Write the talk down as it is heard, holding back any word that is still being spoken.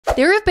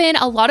There have been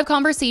a lot of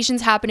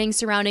conversations happening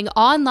surrounding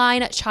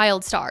online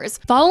child stars.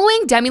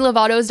 Following Demi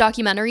Lovato's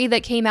documentary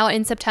that came out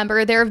in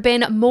September, there have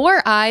been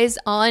more eyes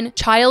on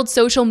child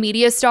social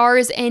media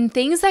stars and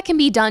things that can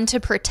be done to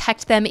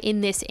protect them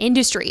in this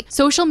industry.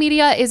 Social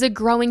media is a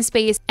growing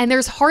space, and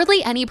there's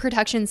hardly any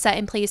protection set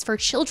in place for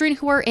children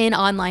who are in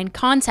online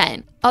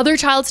content. Other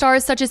child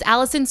stars such as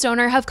Allison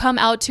Stoner have come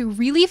out to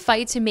really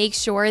fight to make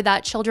sure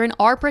that children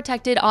are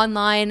protected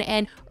online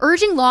and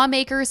urging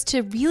lawmakers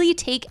to really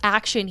take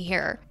action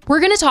here. We're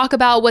going to talk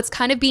about what's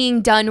kind of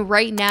being done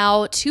right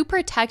now to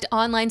protect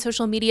online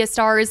social media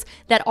stars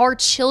that are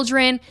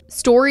children,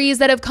 stories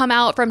that have come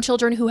out from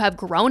children who have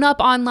grown up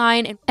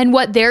online, and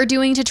what they're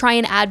doing to try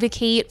and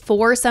advocate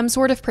for some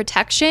sort of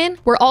protection.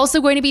 We're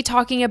also going to be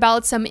talking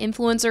about some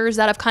influencers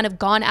that have kind of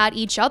gone at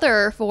each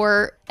other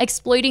for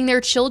exploiting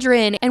their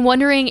children and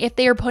wondering if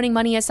they are putting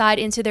money aside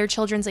into their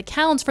children's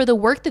accounts for the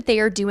work that they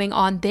are doing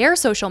on their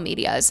social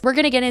medias. We're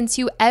going to get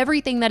into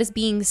everything that is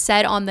being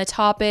said on the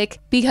topic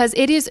because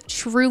it is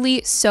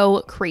truly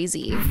so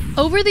crazy.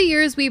 Over the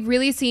years, we've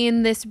really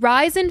seen this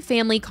rise in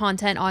family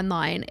content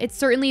online. It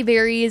certainly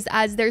varies,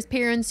 as there's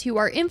parents who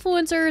are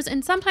influencers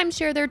and sometimes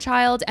share their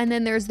child, and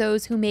then there's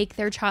those who make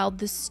their child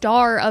the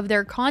star of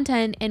their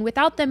content, and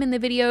without them in the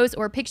videos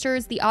or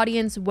pictures, the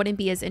audience wouldn't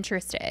be as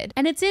interested.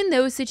 And it's in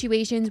those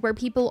situations where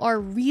people are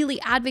really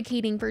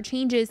advocating for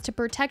changes to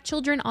protect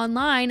children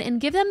online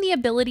and give them the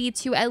ability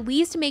to at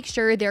least make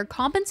sure they're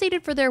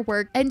compensated for their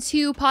work, and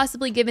to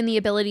possibly given the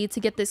ability to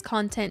get this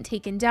content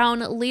taken down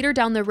later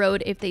down the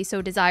road if they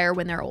so desire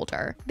when they're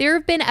older. There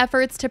have been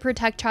efforts to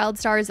protect child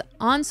stars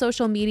on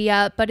social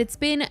media, but it's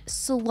been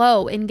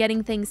slow in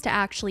getting things to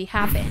actually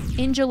happen.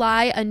 In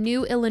July, a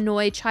new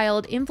Illinois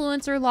child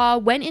influencer law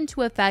went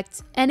into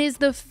effect and is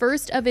the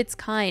first of its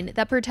kind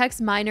that protects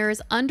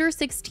minors under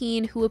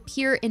 16 who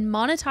appear in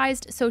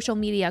monetized social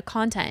media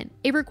content.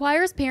 It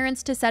requires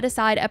parents to set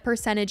aside a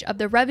percentage of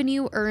the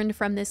revenue earned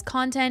from this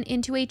content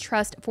into a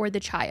trust for the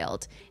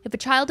child. If a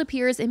child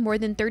appears in more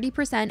than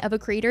 30% of a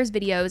creator's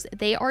videos,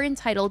 they are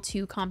entitled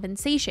to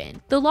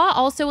compensation. The law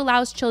also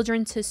allows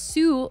children to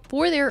sue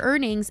for their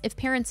earnings if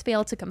parents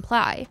fail to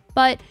comply.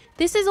 But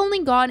this has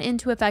only gone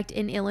into effect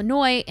in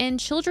Illinois, and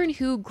children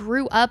who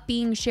grew up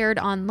being shared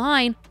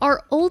online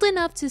are old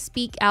enough to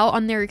speak out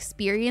on their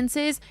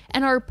experiences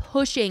and are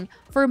pushing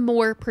for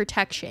more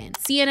protection.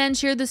 CNN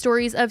shared the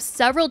stories of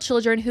several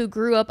children who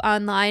grew up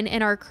online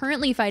and are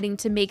currently fighting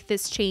to make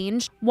this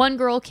change. One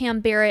girl,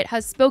 Cam Barrett,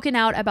 has spoken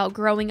out about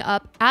growing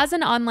up as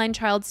an online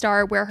child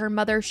star, where her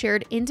mother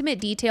shared intimate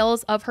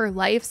details of her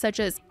life, such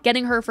as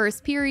getting her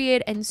first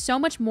period and so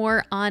much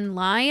more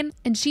online.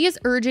 And she is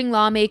urging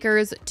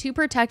lawmakers to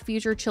protect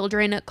future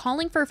children,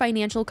 calling for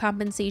financial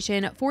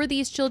compensation for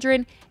these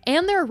children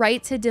and their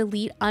right to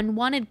delete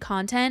unwanted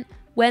content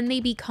when they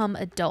become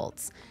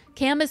adults.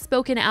 Cam has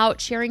spoken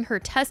out, sharing her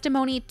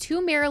testimony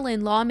to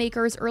Maryland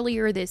lawmakers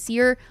earlier this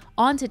year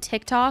onto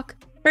TikTok.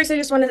 First, I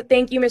just want to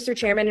thank you, Mr.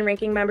 Chairman and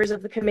ranking members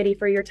of the committee,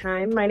 for your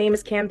time. My name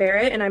is Cam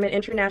Barrett, and I'm an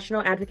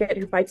international advocate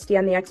who fights to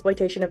end the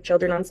exploitation of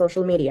children on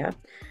social media.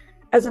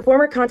 As a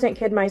former content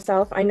kid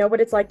myself, I know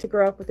what it's like to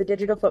grow up with a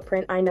digital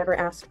footprint I never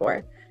asked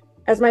for.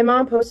 As my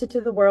mom posted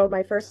to the world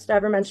my first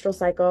ever menstrual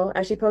cycle,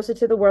 as she posted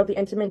to the world the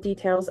intimate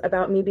details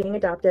about me being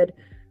adopted,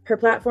 her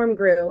platform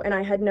grew, and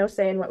I had no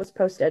say in what was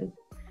posted.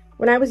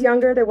 When I was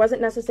younger, there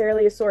wasn't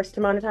necessarily a source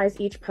to monetize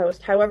each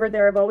post. However,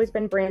 there have always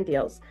been brand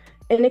deals.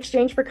 In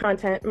exchange for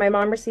content, my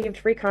mom received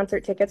free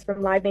concert tickets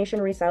from Live Nation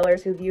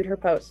resellers who viewed her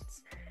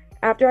posts.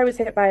 After I was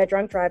hit by a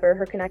drunk driver,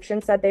 her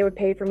connection said they would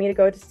pay for me to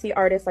go to see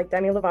artists like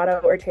Demi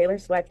Lovato or Taylor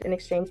Swift in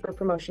exchange for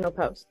promotional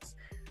posts.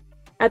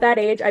 At that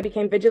age, I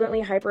became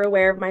vigilantly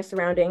hyper-aware of my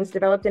surroundings,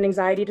 developed an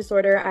anxiety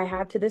disorder I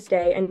have to this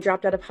day, and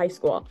dropped out of high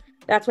school.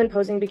 That's when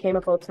posing became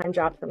a full-time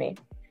job for me.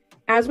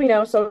 As we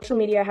know, social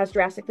media has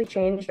drastically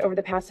changed over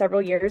the past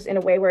several years in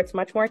a way where it's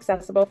much more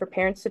accessible for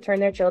parents to turn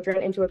their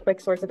children into a quick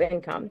source of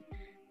income.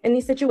 In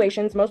these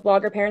situations, most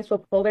blogger parents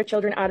will pull their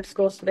children out of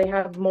school so they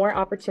have more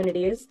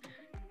opportunities,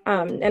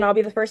 and I'll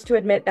be the first to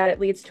admit that it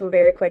leads to a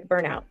very quick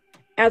burnout.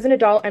 As an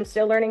adult, I'm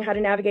still learning how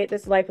to navigate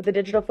this life with a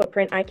digital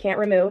footprint I can't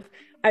remove.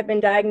 I've been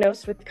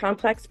diagnosed with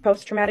complex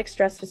post-traumatic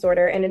stress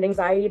disorder and an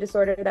anxiety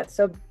disorder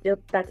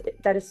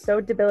that is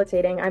so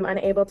debilitating I'm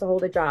unable to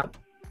hold a job.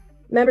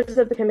 Members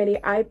of the committee,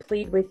 I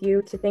plead with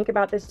you to think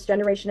about this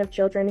generation of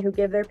children who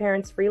give their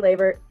parents free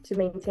labor to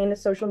maintain a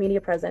social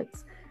media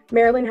presence.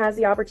 Maryland has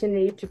the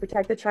opportunity to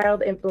protect the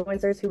child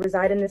influencers who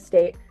reside in this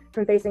state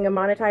from facing a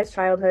monetized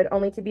childhood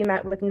only to be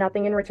met with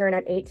nothing in return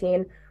at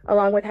 18,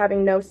 along with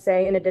having no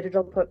say in a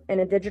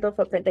digital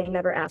footprint they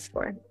never asked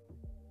for.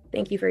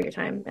 Thank you for your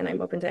time, and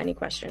I'm open to any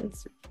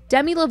questions.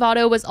 Demi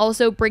Lovato was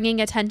also bringing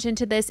attention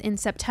to this in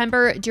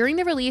September during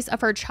the release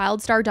of her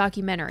Child Star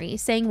documentary,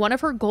 saying one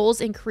of her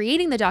goals in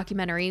creating the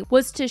documentary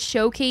was to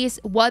showcase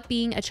what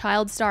being a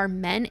child star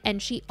meant,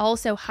 and she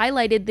also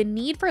highlighted the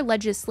need for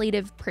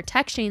legislative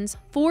protections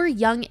for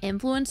young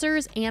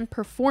influencers and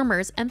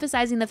performers,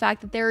 emphasizing the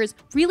fact that there is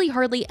really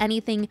hardly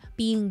anything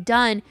being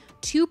done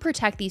to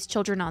protect these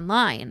children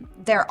online.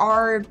 There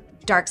are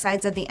dark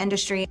sides of the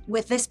industry.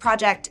 With this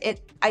project,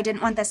 I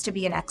didn't want this to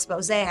be an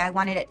expose. I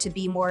wanted it to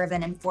be more of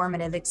an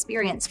informative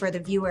experience for the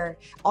viewer.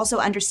 Also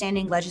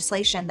understanding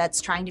legislation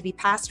that's trying to be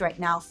passed right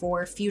now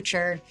for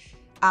future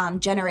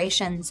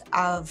generations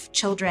of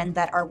children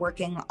that are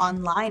working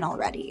online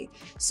already.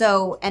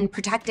 So, and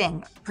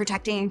protecting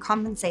and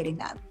compensating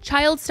them.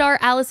 Child star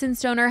Allison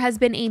Stoner has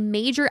been a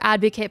major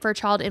advocate for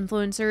child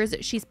influencers.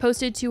 She's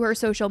posted to her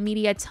social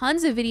media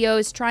tons of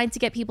videos trying to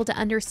get people to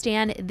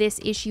understand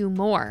this issue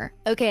more.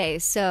 Okay,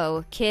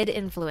 so kid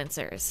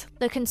influencers.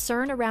 The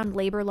concern around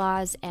labor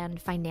laws and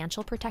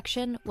financial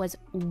protection was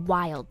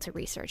wild to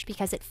research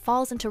because it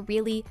falls into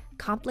really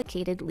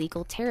complicated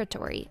legal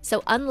territory.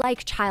 So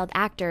unlike child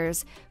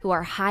actors who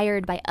are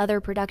hired by other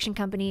production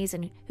companies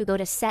and who go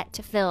to set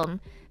to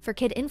film, for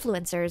kid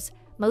influencers,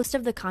 most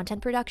of the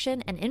content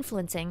production and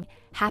influencing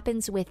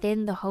happens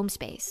within the home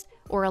space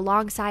or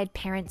alongside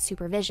parent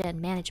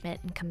supervision,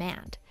 management, and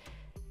command.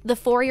 The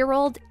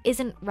 4-year-old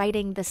isn't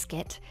writing the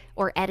skit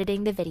or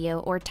editing the video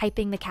or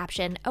typing the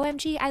caption,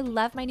 "OMG, I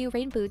love my new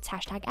rain boots,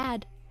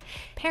 #ad."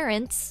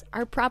 Parents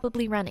are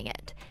probably running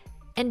it.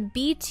 And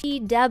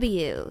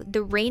BTW,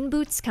 the rain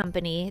boots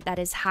company that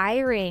is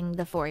hiring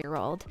the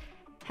 4-year-old,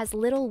 has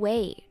little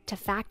way to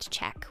fact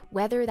check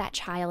whether that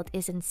child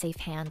is in safe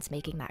hands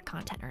making that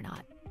content or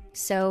not.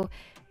 So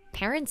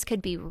parents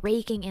could be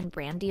raking in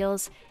brand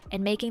deals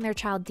and making their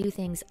child do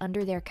things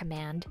under their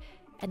command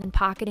and then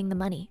pocketing the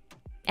money.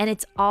 And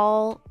it's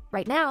all,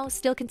 right now,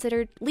 still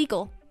considered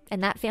legal,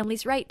 and that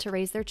family's right to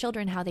raise their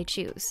children how they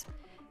choose.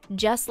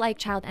 Just like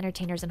child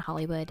entertainers in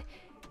Hollywood,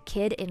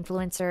 kid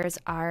influencers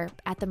are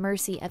at the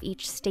mercy of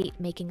each state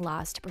making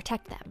laws to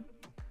protect them.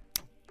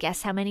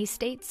 Guess how many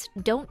states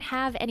don't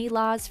have any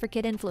laws for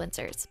kid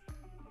influencers?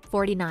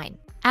 49.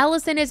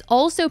 Allison has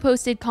also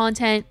posted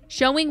content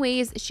showing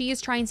ways she is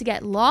trying to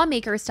get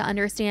lawmakers to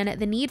understand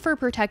the need for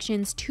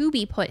protections to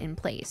be put in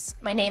place.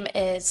 My name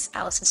is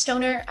Allison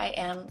Stoner. I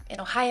am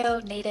an Ohio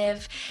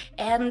native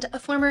and a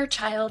former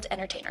child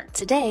entertainer.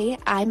 Today,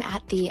 I'm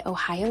at the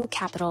Ohio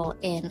Capitol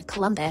in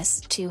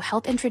Columbus to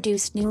help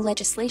introduce new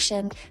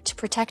legislation to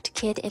protect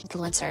kid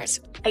influencers.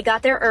 I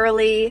got there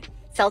early,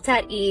 felt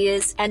at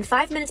ease, and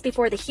 5 minutes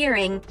before the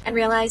hearing, and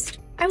realized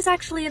I was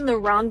actually in the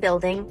wrong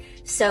building.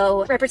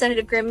 So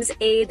Representative Grimm's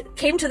aide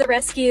came to the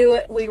rescue.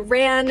 We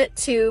ran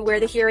to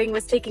where the hearing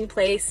was taking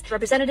place.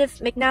 Representative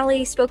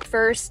McNally spoke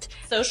first.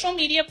 Social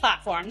media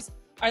platforms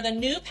are the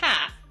new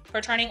path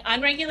for turning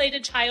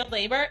unregulated child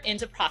labor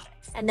into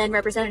profits. And then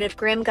Representative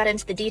Grimm got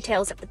into the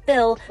details of the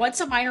bill.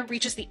 Once a minor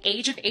reaches the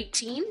age of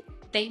 18,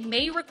 they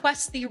may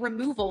request the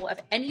removal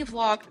of any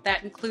vlog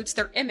that includes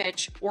their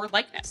image or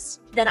likeness.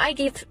 Then I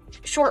gave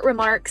short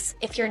remarks.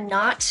 If you're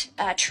not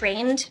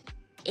trained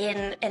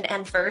in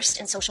and versed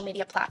in social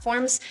media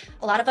platforms,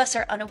 a lot of us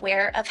are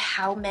unaware of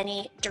how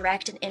many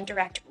direct and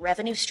indirect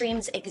revenue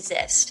streams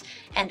exist,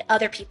 and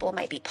other people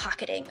might be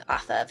pocketing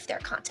off of their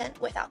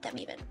content without them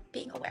even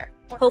being aware.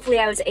 Hopefully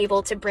I was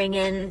able to bring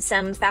in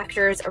some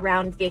factors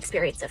around the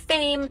experience of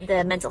fame,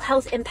 the mental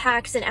health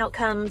impacts and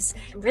outcomes.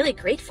 I'm really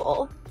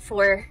grateful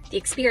for the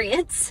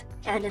experience,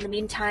 and in the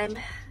meantime,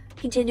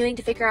 continuing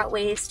to figure out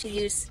ways to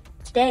use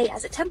today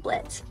as a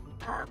template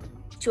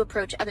to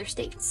approach other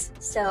states.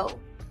 So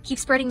keep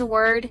spreading the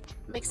word.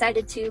 I'm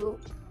excited to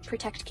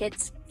protect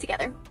kids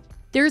together.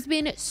 There's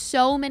been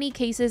so many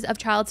cases of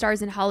child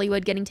stars in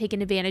Hollywood getting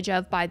taken advantage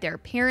of by their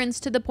parents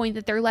to the point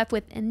that they're left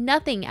with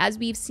nothing. As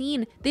we've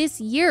seen this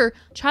year,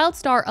 child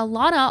star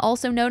Alana,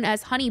 also known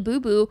as Honey Boo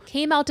Boo,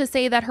 came out to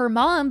say that her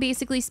mom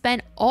basically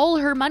spent all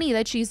her money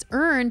that she's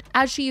earned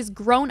as she's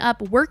grown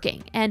up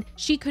working, and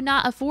she could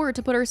not afford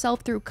to put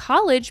herself through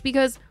college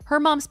because her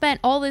mom spent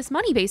all this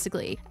money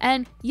basically.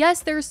 And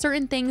yes, there's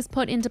certain things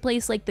put into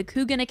place like the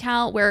Coogan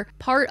account where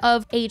part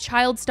of a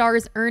child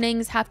star's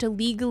earnings have to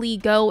legally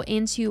go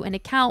into an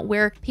account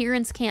where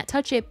parents can't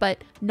touch it,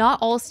 but not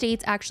all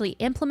states actually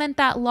implement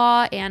that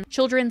law, and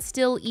children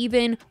still,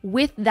 even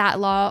with that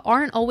law,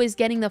 aren't always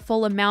getting the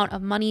full amount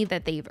of money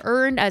that they've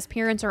earned, as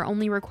parents are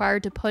only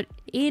required to put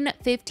in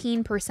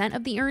 15%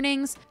 of the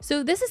earnings.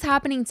 So this is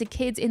happening to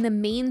kids in the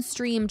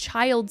mainstream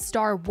child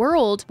star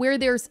world where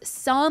there's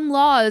some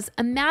laws.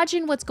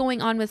 Imagine what's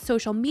going on with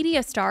social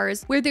media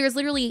stars where there's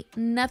literally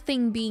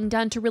nothing being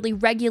done to really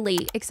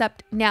regulate,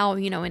 except now,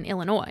 in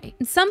Illinois.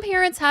 And some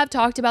parents have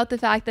talked about the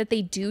fact that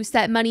they do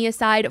set money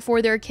aside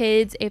for their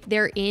kids if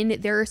they're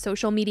in their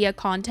social media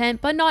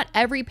content, but not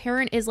every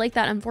parent is like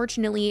that,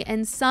 unfortunately,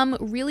 and some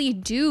really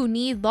do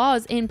need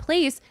laws in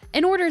place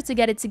in order to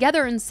get it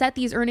together and set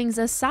these earnings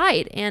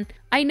aside. And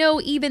I know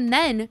even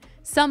then,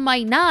 some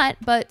might not,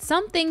 but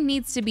something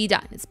needs to be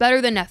done. It's better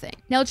than nothing.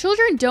 Now,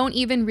 children don't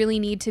even really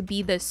need to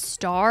be the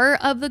star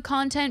of the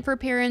content for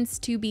parents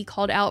to be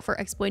called out for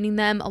exploiting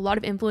them. A lot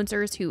of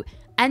influencers who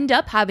end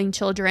up having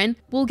children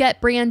will get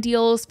brand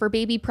deals for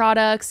baby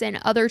products and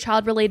other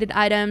child-related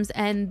items,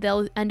 and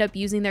they'll end up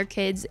using their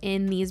kids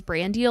in these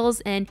brand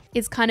deals. And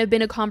it's kind of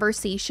been a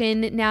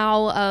conversation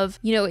now of,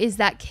 you know, is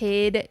that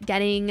kid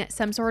getting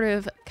some sort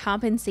of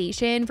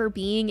compensation for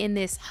being in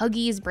this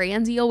Huggies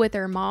brand deal with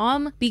their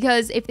mom?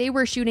 Because if they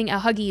were shooting a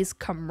Huggies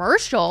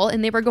commercial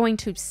and they were going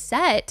to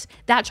set,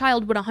 that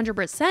child would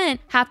 100%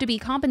 have to be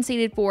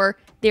compensated for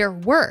their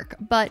work.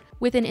 But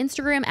with an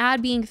Instagram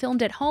ad being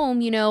filmed at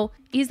home, you know,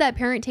 is that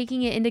parent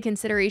taking it into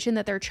consideration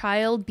that their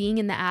child being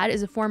in the ad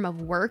is a form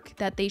of work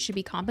that they should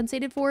be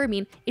compensated for? I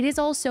mean, it is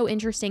all so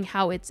interesting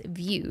how it's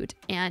viewed.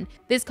 And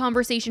this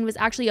conversation was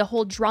actually a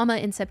whole drama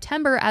in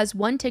September as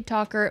one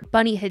TikToker,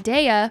 Bunny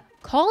Hedaya,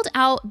 called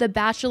out The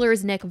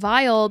Bachelor's Nick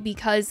Viall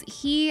because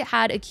he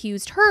had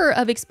accused her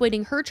of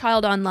exploiting her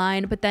child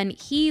online, but then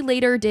he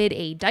later did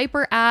a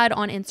diaper ad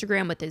on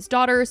Instagram with his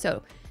daughter,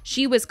 so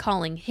she was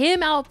calling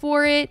him out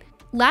for it.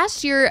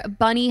 Last year,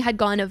 Bunny had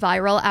gone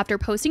viral after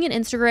posting an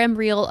Instagram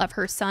reel of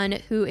her son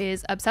who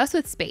is obsessed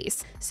with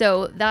space.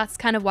 So that's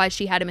kind of why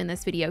she had him in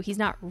this video. He's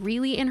not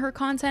really in her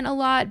content a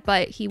lot,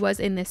 but he was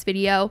in this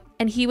video.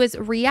 And he was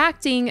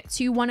reacting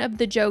to one of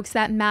the jokes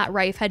that Matt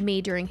Rife had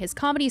made during his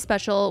comedy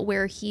special,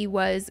 where he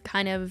was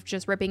kind of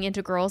just ripping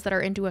into girls that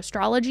are into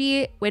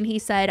astrology when he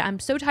said, "I'm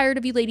so tired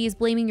of you ladies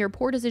blaming your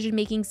poor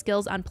decision-making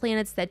skills on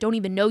planets that don't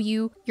even know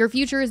you. Your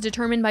future is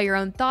determined by your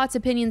own thoughts,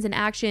 opinions, and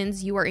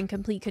actions. You are in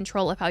complete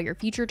control of how your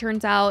future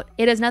turns out.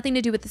 It has nothing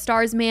to do with the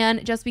stars, man.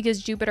 Just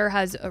because Jupiter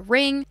has a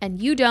ring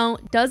and you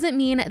don't doesn't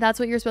mean that's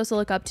what you're supposed to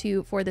look up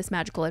to for this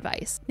magical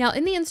advice." Now,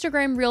 in the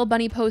Instagram reel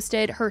Bunny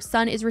posted, her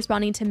son is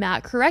responding to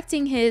Matt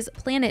correcting his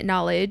planet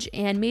knowledge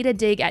and made a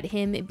dig at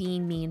him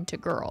being mean to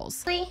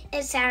girls.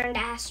 It's Saturn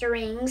that has the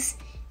rings,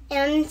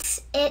 and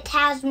it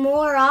has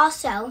more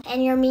also,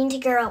 and you're mean to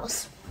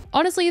girls.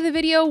 Honestly, the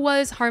video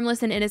was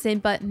harmless and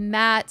innocent, but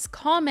Matt's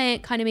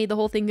comment kind of made the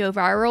whole thing go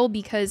viral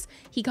because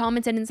he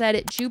commented and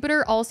said,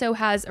 "Jupiter also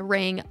has a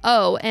ring.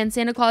 Oh, and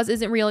Santa Claus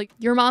isn't real.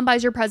 Your mom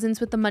buys your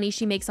presents with the money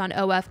she makes on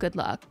OF. Good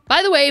luck."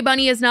 By the way,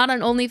 Bunny is not on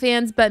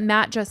OnlyFans, but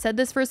Matt just said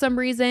this for some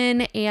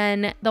reason,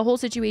 and the whole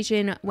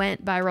situation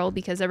went viral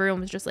because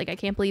everyone was just like, I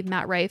can't believe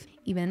Matt Rife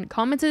even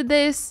commented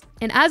this.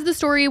 And as the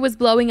story was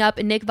blowing up,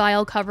 Nick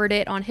Viall covered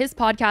it on his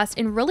podcast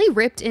and really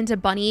ripped into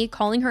Bunny,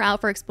 calling her out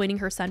for exploiting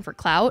her son for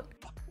clout.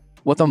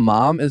 What the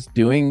mom is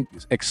doing,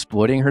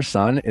 exploiting her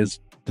son, is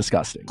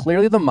disgusting.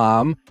 Clearly, the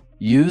mom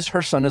used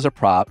her son as a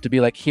prop to be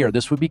like, here,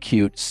 this would be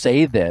cute.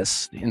 Say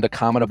this in the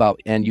comment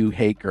about, and you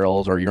hate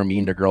girls or you're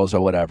mean to girls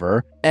or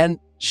whatever. And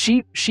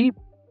she.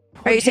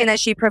 Are you saying that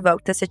she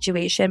provoked the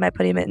situation by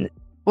putting him in?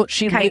 Well,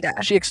 she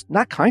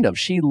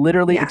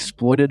literally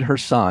exploited her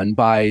son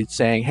by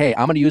saying, hey,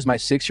 I'm going to use my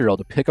 6-year-old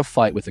to pick a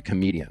fight with a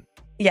comedian.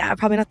 Yeah,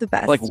 probably not the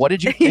best. Like, what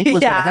did you think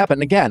was going to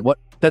happen? Again,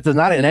 that does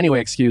not in any way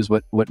excuse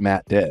what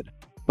Matt did.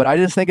 But I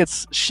just think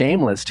it's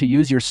shameless to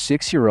use your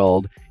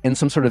 6-year-old in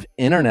some sort of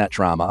internet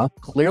drama.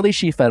 Clearly,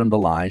 she fed him the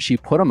line. She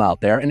put him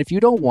out there. And if you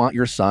don't want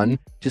your son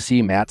to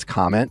see Matt's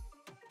comment,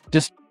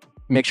 just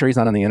make sure he's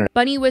not on the internet.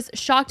 Bunny was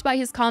shocked by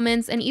his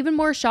comments and even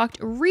more shocked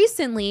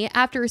recently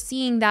after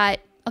seeing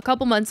that a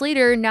couple months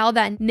later, now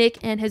that Nick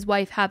and his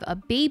wife have a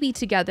baby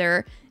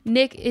together,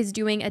 Nick is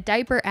doing a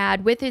diaper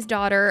ad with his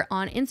daughter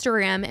on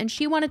Instagram, and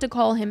she wanted to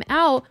call him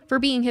out for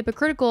being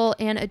hypocritical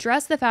and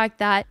address the fact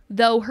that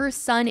though her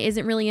son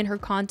isn't really in her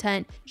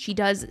content, she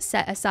does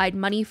set aside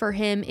money for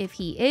him if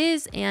he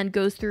is and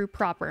goes through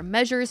proper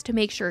measures to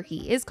make sure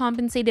he is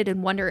compensated,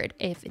 and wondered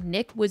if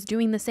Nick was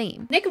doing the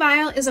same. Nick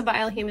Viall is a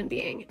vile human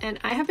being, and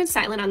I have been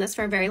silent on this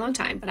for a very long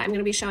time, but I'm going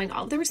to be showing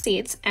all of the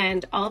receipts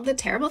and all of the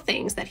terrible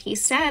things that he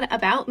said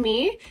about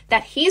me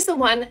that he's the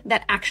one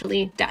that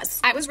actually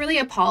does. I was really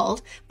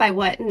appalled by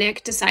what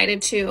Nick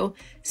decided to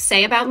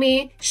say about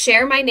me,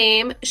 share my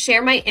name,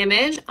 share my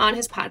image on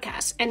his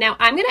podcast. And now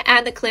I'm going to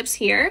add the clips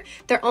here.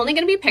 They're only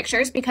going to be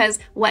pictures because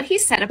what he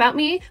said about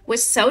me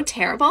was so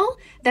terrible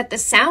that the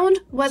sound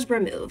was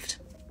removed.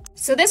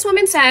 So this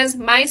woman says,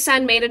 my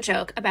son made a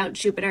joke about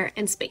Jupiter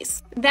and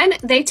space. Then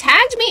they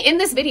tagged me in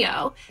this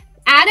video,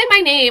 added my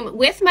name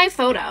with my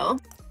photo,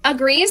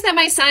 agrees that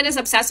my son is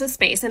obsessed with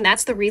space, and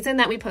that's the reason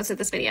that we posted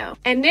this video.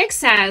 And Nick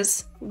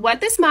says,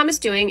 what this mom is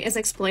doing is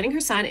exploiting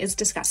her son is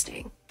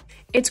disgusting.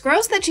 It's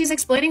gross that she's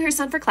exploiting her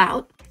son for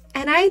clout,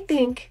 and I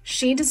think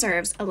she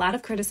deserves a lot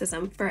of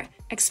criticism for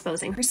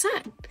exposing her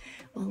son.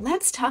 Well,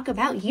 let's talk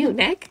about you,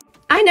 Nick.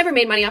 I never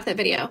made money off that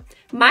video.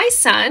 My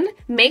son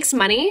makes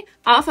money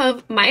off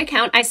of my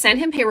account. I send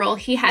him payroll.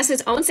 He has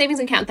his own savings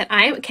account that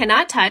I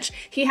cannot touch.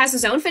 He has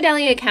his own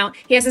Fidelity account.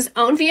 He has his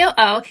own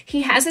VOO.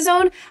 He has his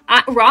own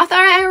Roth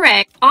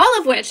IRA, all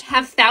of which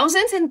have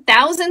thousands and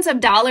thousands of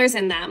dollars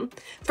in them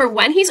for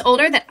when he's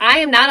older that I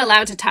am not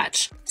allowed to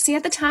touch. See,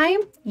 at the time,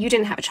 you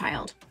didn't have a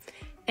child.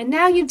 And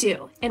now you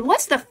do. And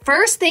what's the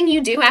first thing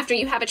you do after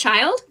you have a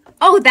child?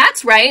 Oh,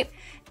 that's right.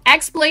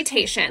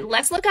 Exploitation.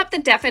 Let's look up the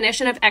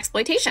definition of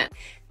exploitation.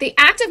 The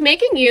act of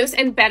making use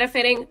and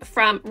benefiting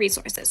from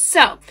resources.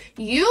 So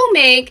you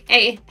make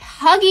a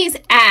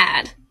Huggies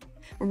ad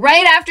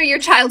right after your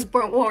child's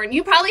born.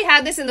 You probably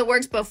had this in the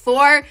works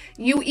before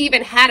you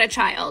even had a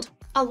child.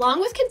 Along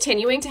with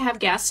continuing to have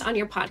guests on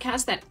your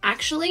podcast that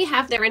actually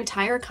have their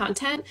entire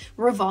content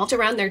revolved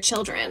around their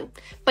children.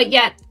 But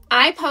yet,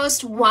 I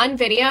post one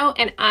video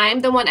and I'm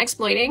the one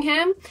exploiting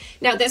him.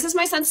 Now, this is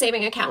my son's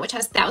saving account, which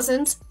has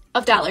thousands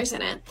of dollars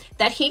in it,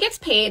 that he gets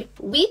paid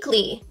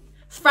weekly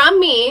from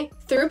me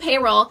through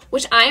payroll,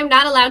 which I am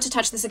not allowed to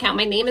touch this account.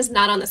 My name is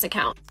not on this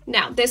account.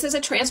 Now, this is a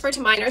transfer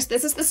to minors.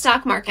 This is the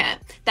stock market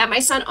that my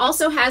son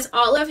also has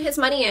all of his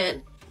money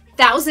in,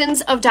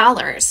 thousands of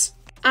dollars.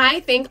 I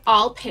think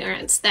all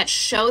parents that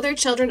show their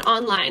children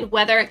online,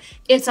 whether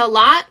it's a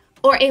lot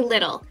or a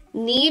little,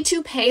 need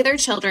to pay their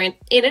children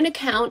in an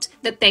account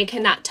that they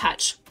cannot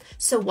touch.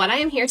 So what I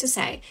am here to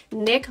say,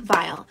 Nick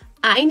Vial,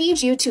 I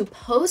need you to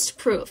post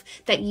proof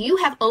that you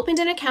have opened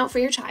an account for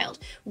your child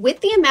with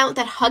the amount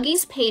that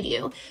Huggies paid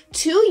you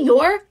to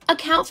your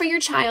account for your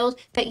child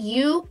that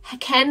you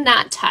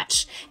cannot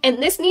touch. And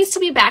this needs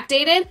to be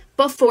backdated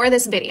before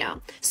this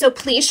video. So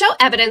please show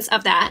evidence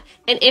of that.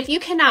 And if you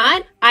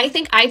cannot, I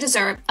think I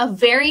deserve a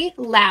very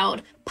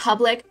loud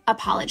public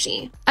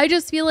apology. I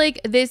just feel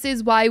like this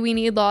is why we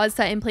need laws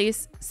set in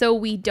place so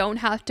we don't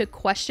have to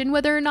question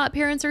whether or not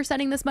parents are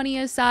setting this money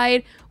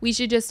aside. We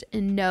should just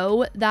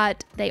know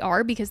that they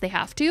are because they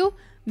have to.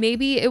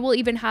 Maybe it will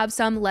even have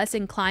some less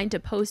inclined to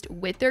post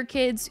with their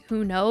kids.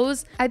 Who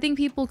knows? I think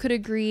people could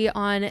agree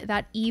on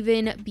that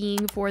even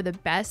being for the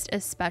best,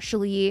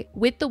 especially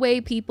with the way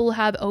people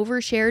have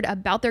overshared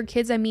about their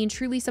kids. I mean,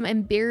 truly some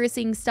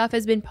embarrassing stuff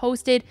has been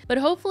posted, but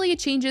hopefully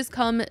changes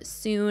come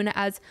soon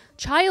as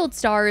child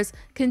stars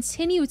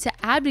continue to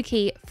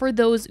advocate for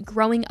those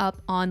growing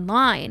up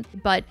online.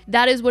 But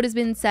that is what has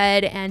been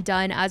said and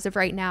done as of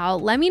right now.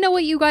 Let me know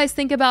what you guys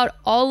think about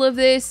all of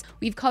this.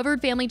 We've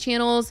covered family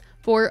channels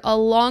for a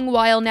long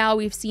while now.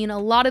 We've seen a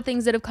lot of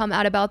things that have come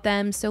out about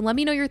them. So let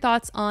me know your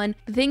thoughts on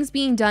the things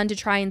being done to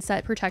try and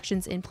set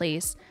protections in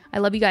place. I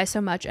love you guys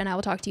so much, and I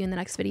will talk to you in the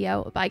next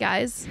video. Bye,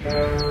 guys.